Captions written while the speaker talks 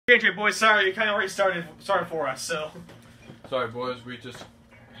Patriot boys, sorry, you kind of already started for us, so. Sorry, boys, we just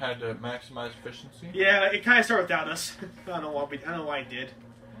had to maximize efficiency. Yeah, it kind of started without us. I don't know why it did.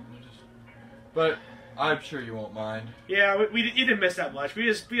 But I'm sure you won't mind. Yeah, you didn't miss that much. We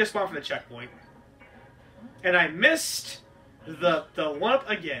just spawned from the checkpoint, and I missed the one up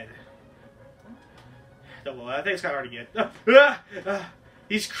again. Well, I think it's kind of hard to get.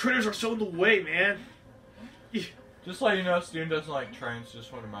 These critters are so in the way, man. Just let you know, Steven doesn't like trains.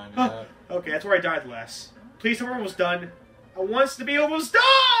 Just want to remind you that. Okay, that's where I died last. Please tell me we're almost done. I want us to be almost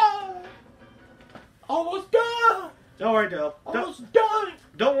done! Almost done! Don't worry, though. Almost done!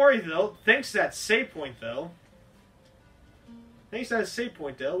 Don't worry, though. Thanks to that save point, though. We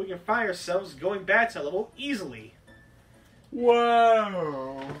can find ourselves going back to that level easily.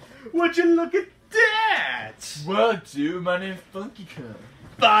 Whoa! Would you look at that? What, dude? My name's Funky Kong.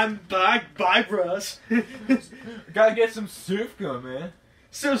 Bye, bros. Gotta get some surf going, man.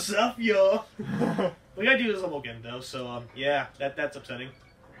 So tough, yo. We gotta do this level again, though, so, yeah, that's upsetting.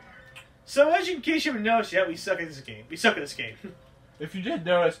 So, in case you haven't noticed yet, we suck at this game. If you did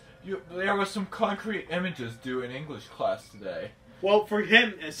notice, there was some concrete images due in English class today. Well, for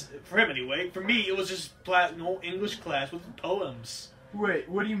him anyway. For me, it was just no English class with poems. Wait,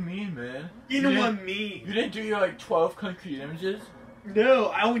 what do you mean, man? You know what I mean. You didn't do your, 12 concrete images? No,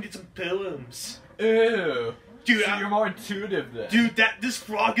 I only did some poems. Ew. Dude, so you're more intuitive then. Dude, this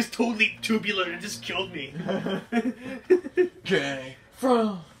frog is totally tubular and it just killed me. Gay.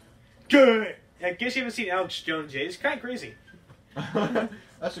 Frog. Good. I guess you haven't seen Alex Jones yet. It's kind of crazy.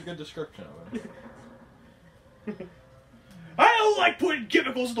 That's a good description of it. I don't like putting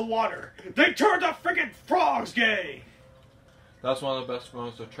chemicals in the water. They turned the freaking frogs gay. That's one of the best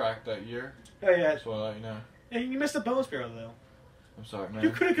bonus of track that year. Oh yeah. Just want to let you know. Hey, you missed the bonus barrel though. I'm sorry, man. You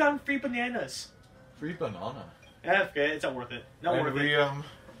could have gotten free bananas. Free banana. Yeah, okay, it's not worth it. Not worth it.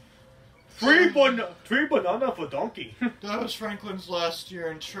 Free banana for donkey. That was Franklin's last year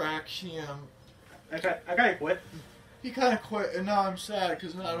in track. He I gotta quit. He kind of quit, and now I'm sad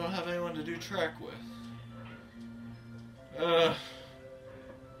because now I don't have anyone to do track with.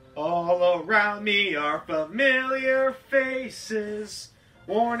 All around me are familiar faces,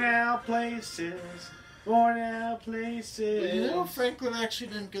 worn out places. You know, Franklin actually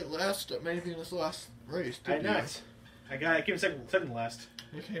didn't get last at maybe in his last race, did he? I came second last.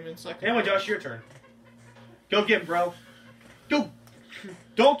 You came in second. Anyway, Josh, your turn. Go get him, bro. Go.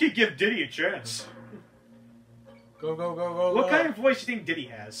 Don't give Diddy a chance. Go. What kind of voice do you think Diddy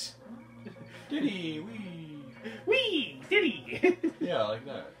has? Diddy, wee, Diddy. Yeah, like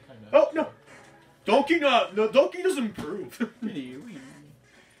that. Kinda. Oh no, Donkey Donkey doesn't improve. Diddy, wee.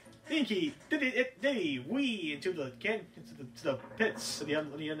 Diddy, wee into the pits of the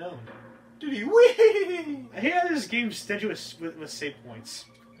unknown. Diddy, wee. I hate how this game's stingy with save points.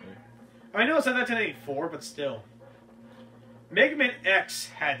 I know it's not 1984, but still. Mega Man X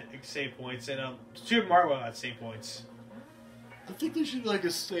had save points, and Super Mario had save points. I think they should a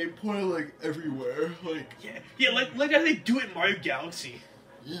save point everywhere, Yeah, like how they do it in Mario Galaxy.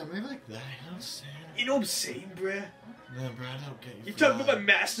 Yeah, maybe like that. You know what I'm saying, bruh? No, bro, I don't get you. You talking about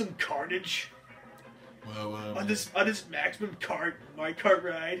Maximum Carnage? Well, on this Maximum my kart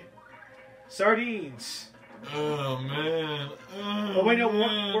ride. Sardines. Oh man. Oh wait, no,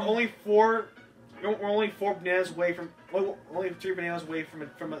 we're only four bananas away from. Only 3 bananas away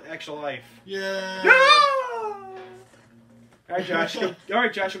from an extra life. Yeah. No! Alright, Josh. Go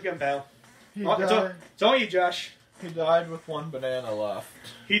get him, pal. It's all you, Josh. He died with 1 banana left.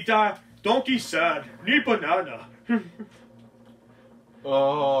 He died. Donkey sad. Need banana.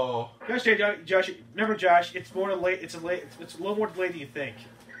 Oh. Josh. Remember, Josh. It's more late. It's a little more delayed than you think.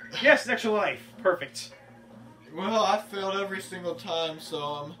 Yes, it's extra life. Perfect. Well, I failed every single time,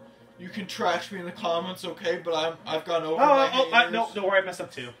 so you can trash me in the comments, okay? But I've gone over my haters. No, don't worry, I messed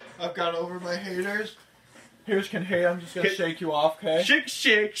up too. I've gone over my haters. Haters can hate. I'm just gonna shake you off, okay? Shake.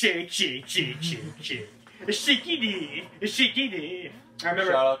 Shaky dee. I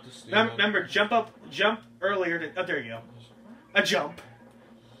remember. Shout out to Steven. Remember, jump earlier. Oh, there you go. A jump.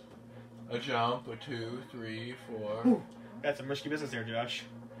 A 2, 3, 4. Ooh, that's some risky business there, Josh.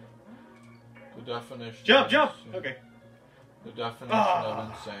 The definition. Jump. Okay. The definition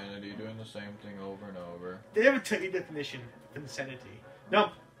of insanity, doing the same thing over and over. They have a tiny definition of insanity.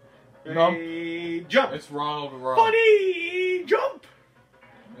 Jump. Ready, jump. It's Ronald Run. Funny jump.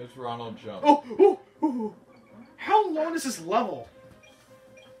 It's Ronald Jump. Oh. How long is this level?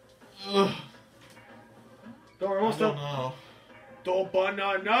 Ugh. Don't know. Don't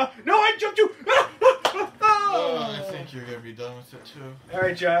banana. No, I jumped you. I think you're gonna be done with it too. All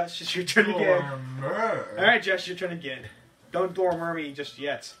right, Josh, it's your turn again. All right, Josh, your turn again. Don't dormer me just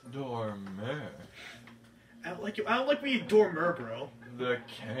yet. Dormer. I don't like you. I don't like when you dormer, bro. The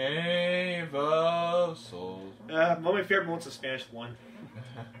Cave of Souls. One of my favorite moments of Spanish one.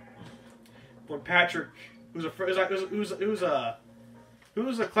 When Patrick, who's a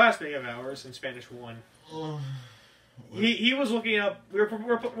classmate of ours in Spanish one. He was looking up. We're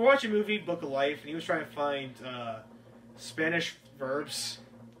watching a movie, Book of Life, and he was trying to find Spanish verbs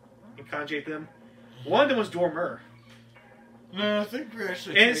and conjugate them. One of them was dormer. No, I think we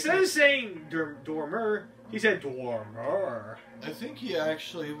actually. And instead of saying dormer, he said dormer. I think he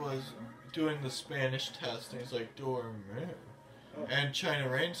actually was doing the Spanish test, and he's like dormer. Oh. And China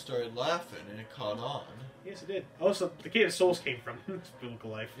Rain started laughing, and it caught on. Yes, it did. Also, the Cave of Souls came from Book of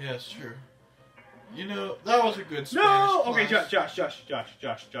Life. Yes, true. You know, that was a good Spanish No! class. Okay,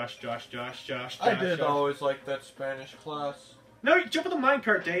 Josh. I did always like that Spanish class. No, you jump on the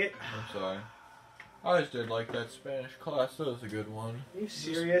minecart, dang it. I'm sorry. I always did like that Spanish class. That was a good one. Are you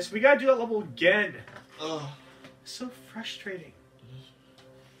serious? We gotta do that level again. Ugh. So frustrating.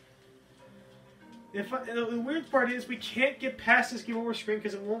 The weird part is we can't get past this game over screen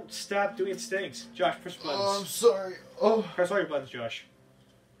because it won't stop doing its things. Josh, press buttons. Oh, I'm sorry. Oh. Press all your buttons, Josh.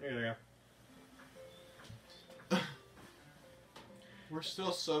 There you go. We're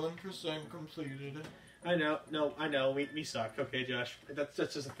still 7% completed. I know. No, I know. We suck. Okay, Josh. That's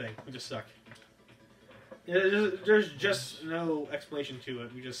just a thing. We just suck. There's just no explanation to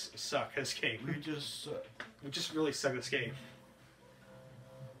it. We just suck at this game. We just suck. We just really suck at this game.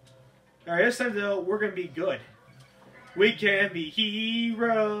 Alright, this time though, we're gonna be good. We can be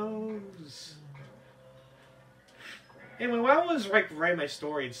heroes. Anyway, when I was writing my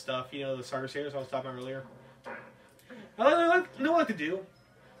story and stuff, you know, the Saga series I was talking about earlier, you know what I like to do?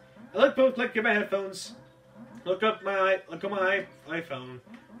 I like to get my headphones, look up my iPhone,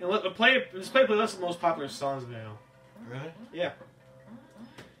 and just play a playlist of the most popular songs now. Really? Yeah.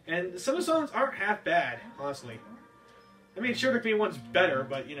 And some of the songs aren't half bad, honestly. I mean, sure, there could be one's better,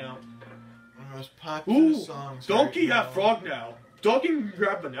 but you know. Most popular songs. Donkey have frog now. Donkey can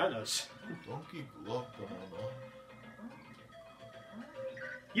grab bananas. Donkey love banana.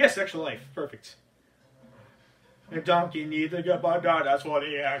 Yes, extra life. Perfect. A donkey needs to get banana. That's what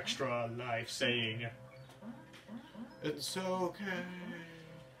the extra life saying. It's okay.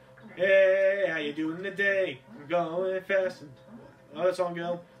 Hey, how you doing today? I'm going fast. Oh, that song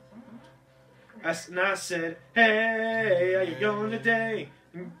go. And I said, hey, how you going today?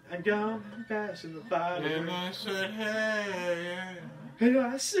 I'm going fast in the fire. And I said, hey. And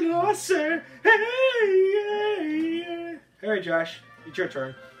I said, hey. Alright, Josh, it's your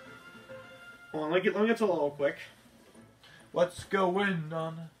turn. Hold on, let me get to a little quick. What's going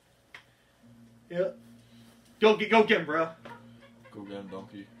on? Yeah. Go get him, bro. Go get him,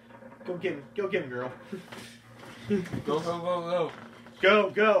 donkey. Go get him, girl. Go.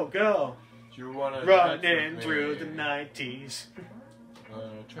 Do you wanna running through the 90s.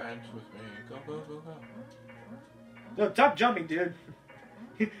 Trance with me. Go. No, stop jumping, dude.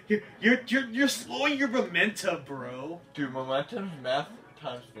 You're slowing your momentum, bro. Dude, momentum is math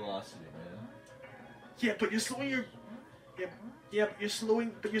times velocity, man. Yeah, but you're slowing your. Yeah, but you're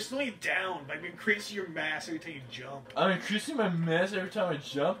slowing it down by increasing your mass every time you jump. I'm increasing my mass every time I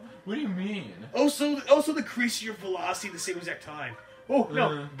jump? What do you mean? Also decreasing your velocity at the same exact time. Oh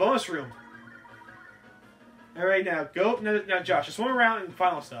no, bonus room. All right, now go. Now, Josh, just swim around and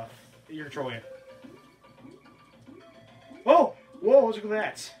final stuff. You're controlling it. Oh, whoa! Look at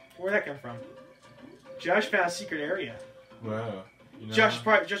that. Where'd that come from? Josh found a secret area. Wow. You know, Josh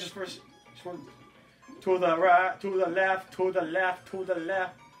just first. To the right, to the left, to the left, to the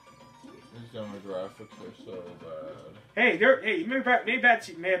left. These demographics are so bad. Hey, maybe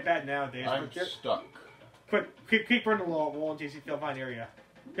bad nowadays. I'm stuck. Keep running the wall until you see find area.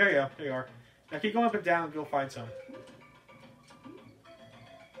 There you go. There you are. Now keep going up and down and go find some.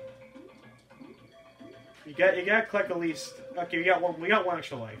 You got collect at least. Okay, we got one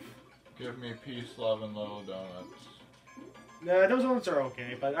extra life. Give me peace, love, and little donuts. No, those ones are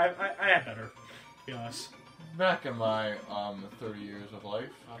okay, but I had better. To be honest. Back in my 30 years of life,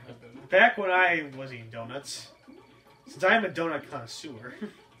 I had better. Back when I was eating donuts, since I am a donut connoisseur.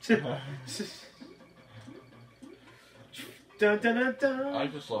 Dun, dun, dun, dun. I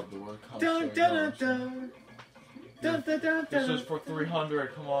just love the word Dun, dun, dun, dun. Dun, dun, dun, This dun. is for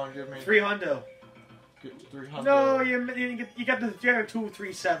 300. Come on, give me 300. 300. No, you got the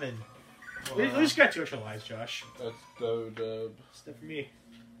 237. We just got 2 extra lives, Josh. That's dub. Stuff for me.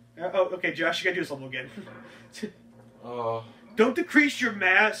 Oh, okay, Josh, you gotta do this level again. Don't decrease your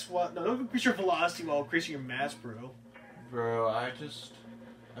mass. Don't decrease your velocity while increasing your mass, bro. Bro, I'm just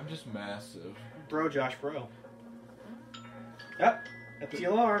massive. Bro, Josh, bro. Yep. That's the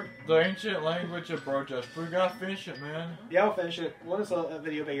alarm. The ancient language of Brojosh. We gotta finish it, man. Yeah, I'll finish it. One is a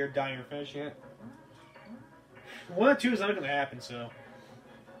video about your dying or finishing it. 1 or 2 is not gonna happen, so.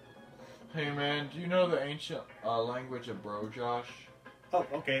 Hey, man, do you know the ancient language of Brojosh? Oh,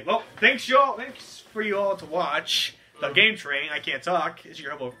 okay. Well, thanks y'all. Thanks for you all to watch the Game Train. I Can't Talk. It's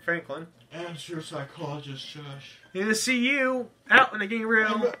your hobo Franklin. And it's your psychologist, Josh. And to see you out in the game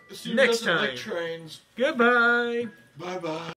room next time. Like trains. Goodbye. Bye bye.